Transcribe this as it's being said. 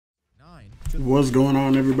What's going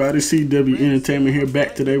on, everybody? CW Entertainment here,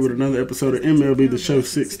 back today with another episode of MLB The Show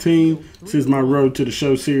 16. This is my road to the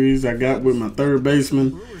show series I got with my third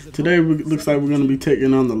baseman. Today, looks like we're going to be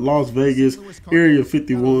taking on the Las Vegas Area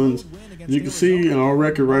 51s. As you can see in our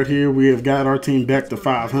record right here, we have got our team back to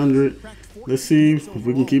 500. Let's see if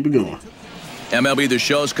we can keep it going. MLB The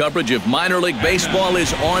Show's coverage of minor league baseball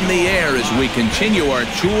is on the air as we continue our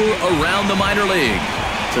tour around the minor league.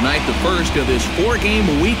 Tonight, the first of this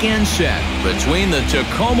four-game weekend set between the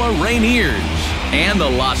Tacoma Rainiers and the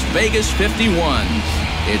Las Vegas 51s.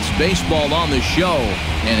 It's baseball on the show,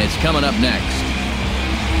 and it's coming up next.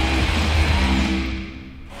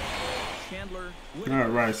 All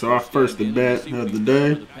right, so our first at bat of the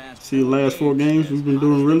day. See, the last four games, we've been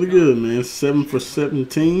doing really good, man. 7 for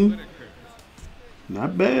 17.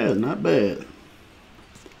 Not bad, not bad.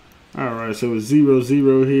 All right, so it's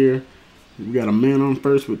 0-0 here. We got a man on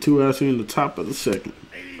first with 2 outs here in the top of the second.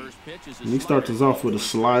 And he starts us off with a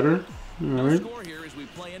slider. All right.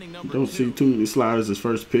 Don't see too many sliders as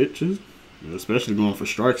first pitches, especially going for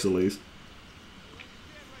strikes at least.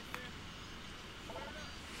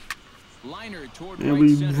 And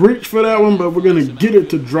we reach for that one, but we're going to get it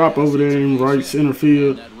to drop over there in right center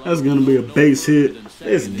field. That's going to be a base hit.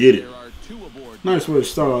 Let's get it. Nice way to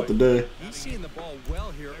start out the day. He's seeing the ball well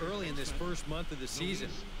here early in this first month of the season.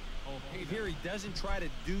 Here he doesn't try to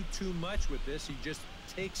do too much with this. He just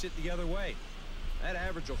takes it the other way. That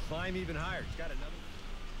average will climb even higher. He's got another.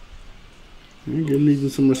 You're getting even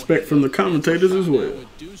some respect from the commentators as well.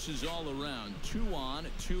 Deuces all around. 2 on,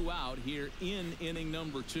 2 out here in inning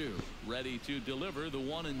number 2. Ready to deliver the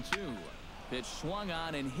 1-2. Pitch swung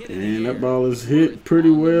on and hit. And that ball is hit pretty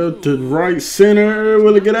well to right center.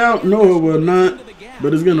 Will it get out? No, it will not.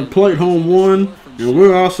 But it's going to plate home one. And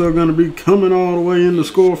we're also going to be coming all the way in the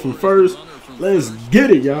score from first. Let's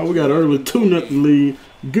get it, y'all. We got an early 2-0 lead.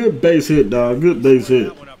 Good base hit, dog. Good base hit.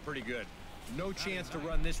 That one up pretty good. No chance to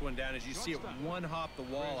run this one down as you see it one hop the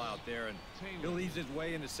wall out there. And he'll ease his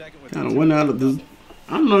way into second with kind of went out of the,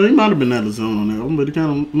 I don't know, he might have been out of zone on that one, but it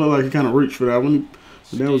kind of looked like he kind of reached for that one.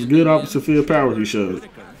 But that was good opposite field power he showed.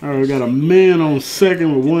 All right, we got a man on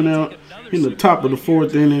second with 1 out in the top of the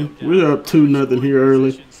 4th inning. We're up 2-0 here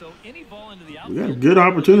early. We got a good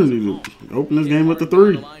opportunity to open this game with the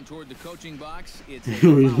 3.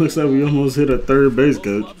 Looks like we almost hit a third base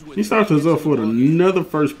coach. He starts us off with another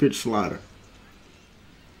first pitch slider.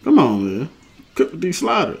 Come on, man. Cook with these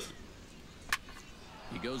sliders.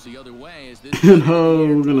 And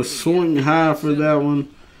we're going to swing high for that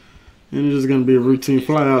one. And it's just going to be a routine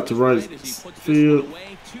fly out to right field.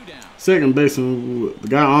 Second baseman, the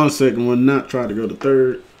guy on second would not try to go to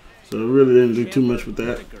third. So really didn't do too much with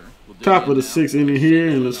that. Top of the 6th inning here,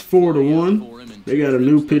 and it's 4-1. They got a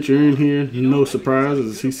new pitcher in here. No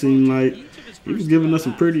surprises. He seemed like he was giving us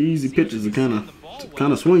some pretty easy pitches to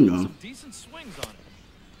kind of swing on.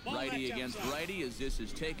 Righty against righty as this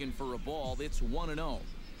is taken for a ball. It's 1-0. All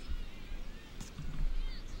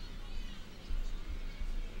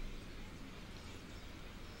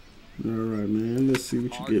right, man. Let's see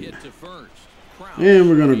what you get. And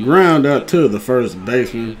we're going to ground out to the first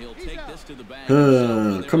baseman.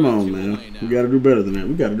 Come on, man. We got to do better than that.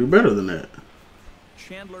 We got to do better than that.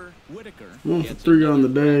 1 for 3 on the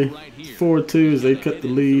day. 4-2 as they cut the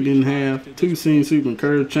lead in half. 2 seam sweeping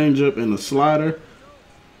curve, changeup, and a slider.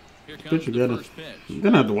 Pitcher you're going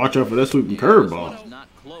to have to watch out for that sweeping curve ball.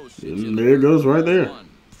 And there it goes right there.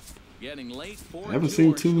 I haven't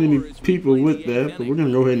seen too many people with that, but we're going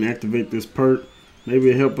to go ahead and activate this perk. Maybe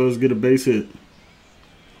it'll help us get a base hit.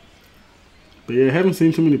 But yeah, I haven't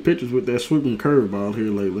seen too many pitchers with that sweeping curveball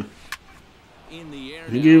here lately.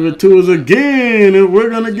 He gave it to us again, and we're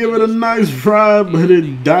going to give it a nice ride, but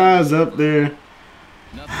it dies up there.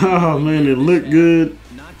 Oh, man, it looked good,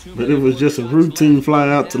 but it was just a routine fly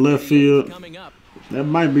out to left field. That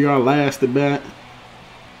might be our last at bat.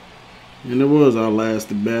 And it was our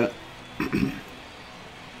last at bat.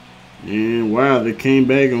 And wow, they came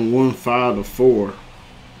back and won 5-4.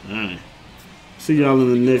 Dang. See y'all in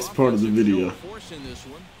the next part of the video.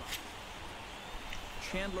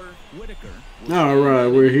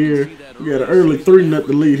 Alright, we're here. We got an early 3-0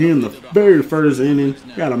 lead here in the very first inning.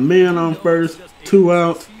 Got a man on first, 2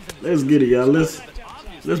 outs. Let's get it, y'all. Let's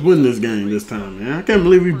win this game this time, man. I can't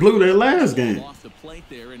believe we blew that last game.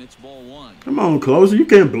 Come on, closer. You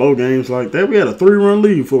can't blow games like that. We had a 3-run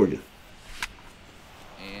lead for you.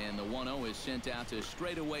 And the 1-0 is sent out to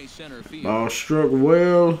straightaway center field. Ball struck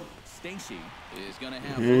well.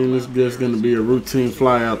 And it's just going to be a routine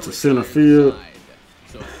fly out to center field.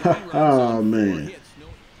 Oh, man.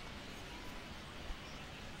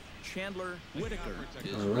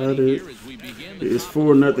 Alright, it's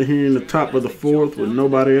 4-0 here in the top of the fourth with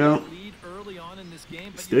nobody out.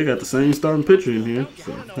 Still got the same starting pitcher in here,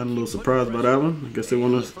 so kind of a little surprised by that one. I guess they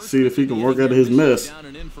want to see if he can work out of his mess.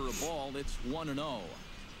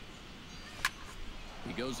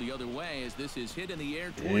 He goes the other way as this is hit in the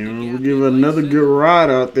air. And we'll give another good ride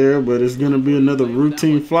out there, but it's going to be another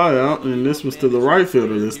routine fly out, and this was to the right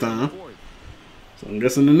fielder this time. So I'm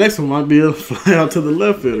guessing the next one might be a fly out to the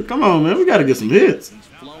left fielder. Come on, man, we got to get some hits.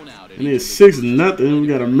 And it's 6-0. We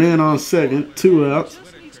got a man on second, 2 outs.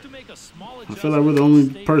 I feel like we're the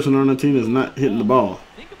only person on the team that's not hitting the ball.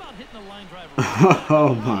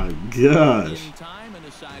 Oh my gosh.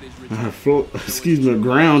 Excuse me, a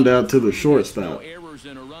ground out to the shortstop.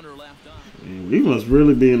 Man, we must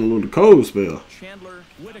really be in a little cold spell.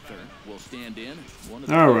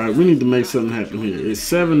 Alright, we need to make something happen here. It's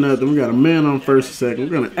 7-0. We got a man on first and second.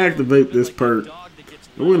 We're going to activate this perk.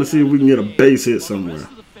 And we're going to see if we can get a base hit somewhere.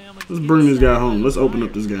 Let's bring this guy home. Let's open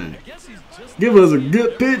up this game. Give us a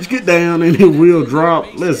good pitch, get down, and it will drop.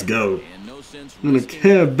 Let's go. And the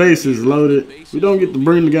have bases loaded. We don't get to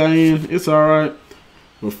bring the guy in. It's all right.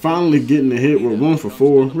 We're finally getting the hit. We're 1 for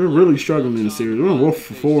 4. We're really struggling in the series. We're 1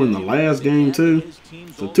 for 4 in the last game, too.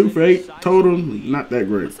 So 2 for 8 total. Not that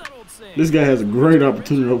great. This guy has a great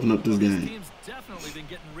opportunity to open up this game.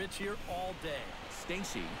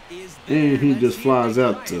 And he just flies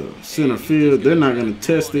out to center field. They're not going to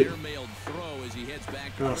test it.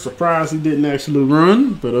 Surprised he didn't actually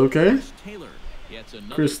run, but okay.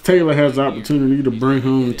 Chris Taylor has the opportunity to bring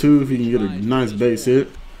home 2 if he can get a nice base hit.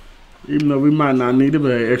 Even though we might not need it,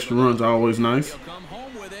 but extra runs are always nice.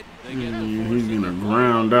 And he's going to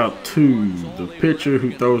ground out to the pitcher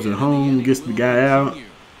who throws it home, gets the guy out.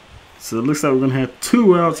 So it looks like we're going to have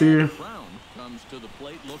 2 outs here.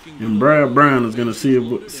 And Brad Brown is going to see if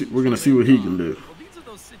we're going to see what he can do.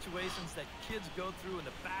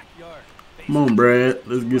 Come on, Brad.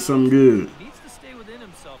 Let's get something good.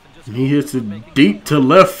 And he hits it deep to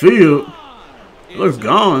left field. It looks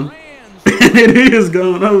gone. It is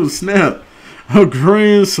gone. Oh, snap. A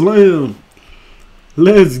grand slam.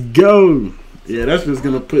 Let's go. Yeah, that's just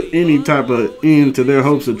going to put any type of end to their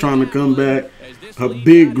hopes of trying to come back. A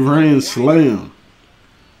big grand slam.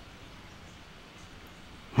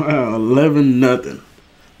 Wow, 11-0.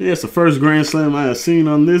 Yeah, it's the first grand slam I have seen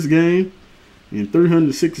on this game. In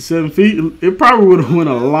 367 feet, it probably would have went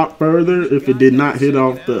a lot further if it did not hit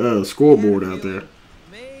off the scoreboard out there.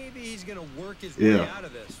 Yeah.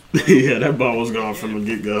 Yeah, that ball was gone from the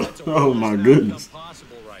get-go. Oh, my goodness.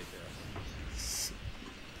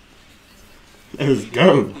 Let's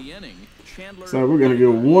go. So we're going to get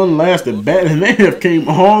one last at bat, and they have came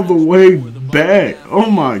all the way back. Oh,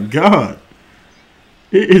 my God.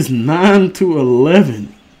 It is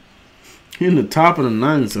 9-11. In the top of the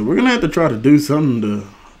 9th, so we're gonna have to try to do something to.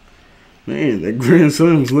 Man, that grand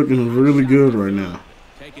slam's looking really good right now.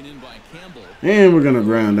 And we're gonna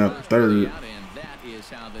ground out the third.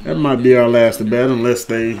 That might be our last at bat unless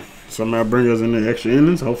they somehow bring us in the extra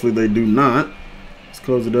innings. Hopefully they do not. It's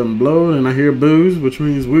because it doesn't blow, and I hear boos, which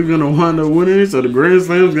means we're gonna wind up winning it. So the grand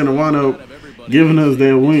slam's gonna wind up giving us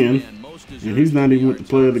their win. And he's not even with the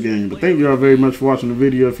play of the game. But thank you all very much for watching the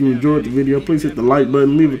video. If you enjoyed the video, please hit the like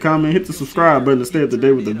button, leave a comment, hit the subscribe button to stay up to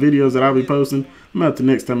date with the videos that I'll be posting. I'm out till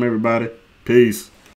next time, everybody. Peace.